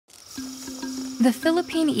The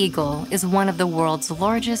Philippine eagle is one of the world's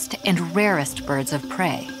largest and rarest birds of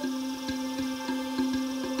prey.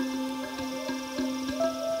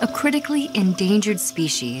 A critically endangered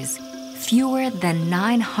species, fewer than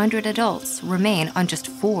 900 adults remain on just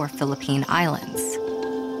 4 Philippine islands.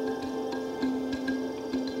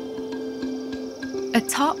 A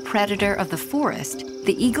top predator of the forest,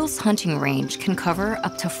 the eagle's hunting range can cover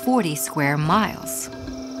up to 40 square miles.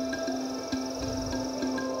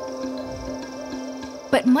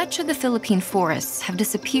 But much of the Philippine forests have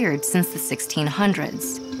disappeared since the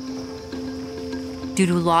 1600s. Due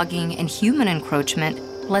to logging and human encroachment,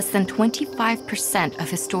 less than 25% of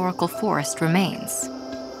historical forest remains.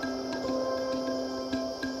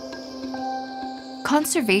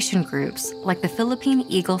 Conservation groups like the Philippine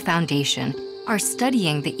Eagle Foundation are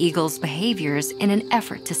studying the eagle's behaviors in an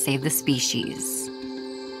effort to save the species.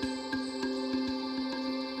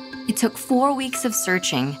 It took 4 weeks of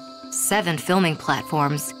searching, 7 filming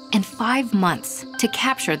platforms, and 5 months to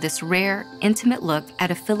capture this rare, intimate look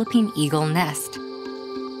at a Philippine eagle nest.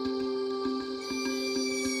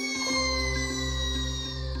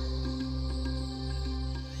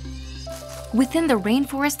 Within the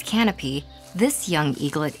rainforest canopy, this young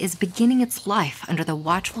eaglet is beginning its life under the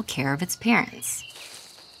watchful care of its parents.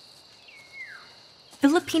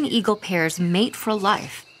 Philippine eagle pairs mate for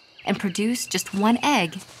life and produce just 1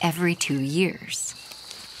 egg every 2 years.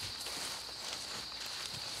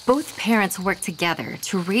 Both parents work together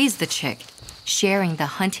to raise the chick, sharing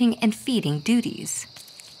the hunting and feeding duties.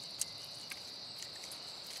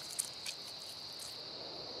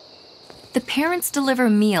 The parents deliver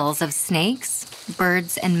meals of snakes,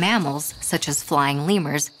 birds, and mammals, such as flying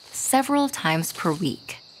lemurs, several times per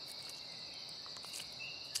week.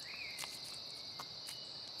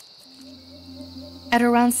 At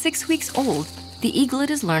around 6 weeks old, the eaglet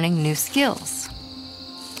is learning new skills.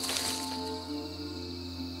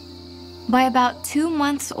 By about 2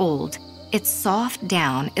 months old, its soft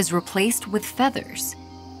down is replaced with feathers.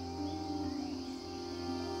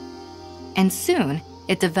 And soon,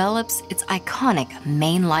 it develops its iconic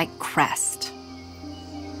mane-like crest.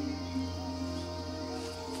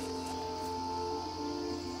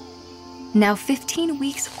 Now 15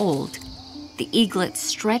 weeks old, the eaglet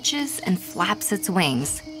stretches and flaps its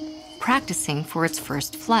wings, practicing for its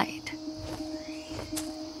first flight.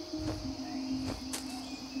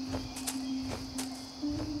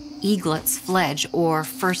 Eaglets fledge, or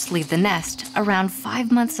first leave the nest, around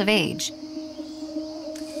 5 months of age.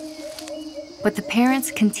 But the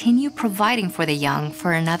parents continue providing for the young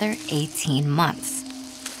for another 18 months.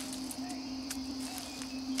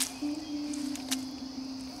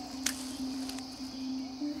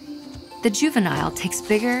 The juvenile takes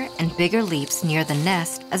bigger and bigger leaps near the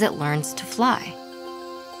nest as it learns to fly.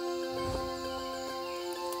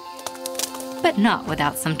 But not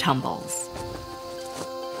without some tumbles.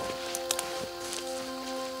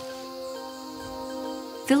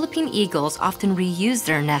 Philippine eagles often reuse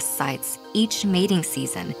their nest sites each mating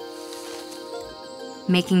season,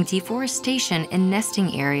 making deforestation in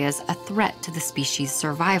nesting areas a threat to the species'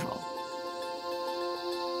 survival.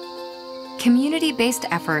 Community-based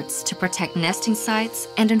efforts to protect nesting sites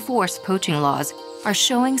and enforce poaching laws are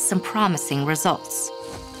showing some promising results.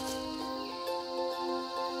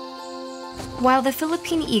 While the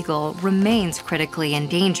Philippine eagle remains critically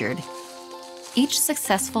endangered, each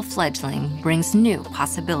successful fledgling brings new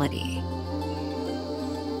possibility.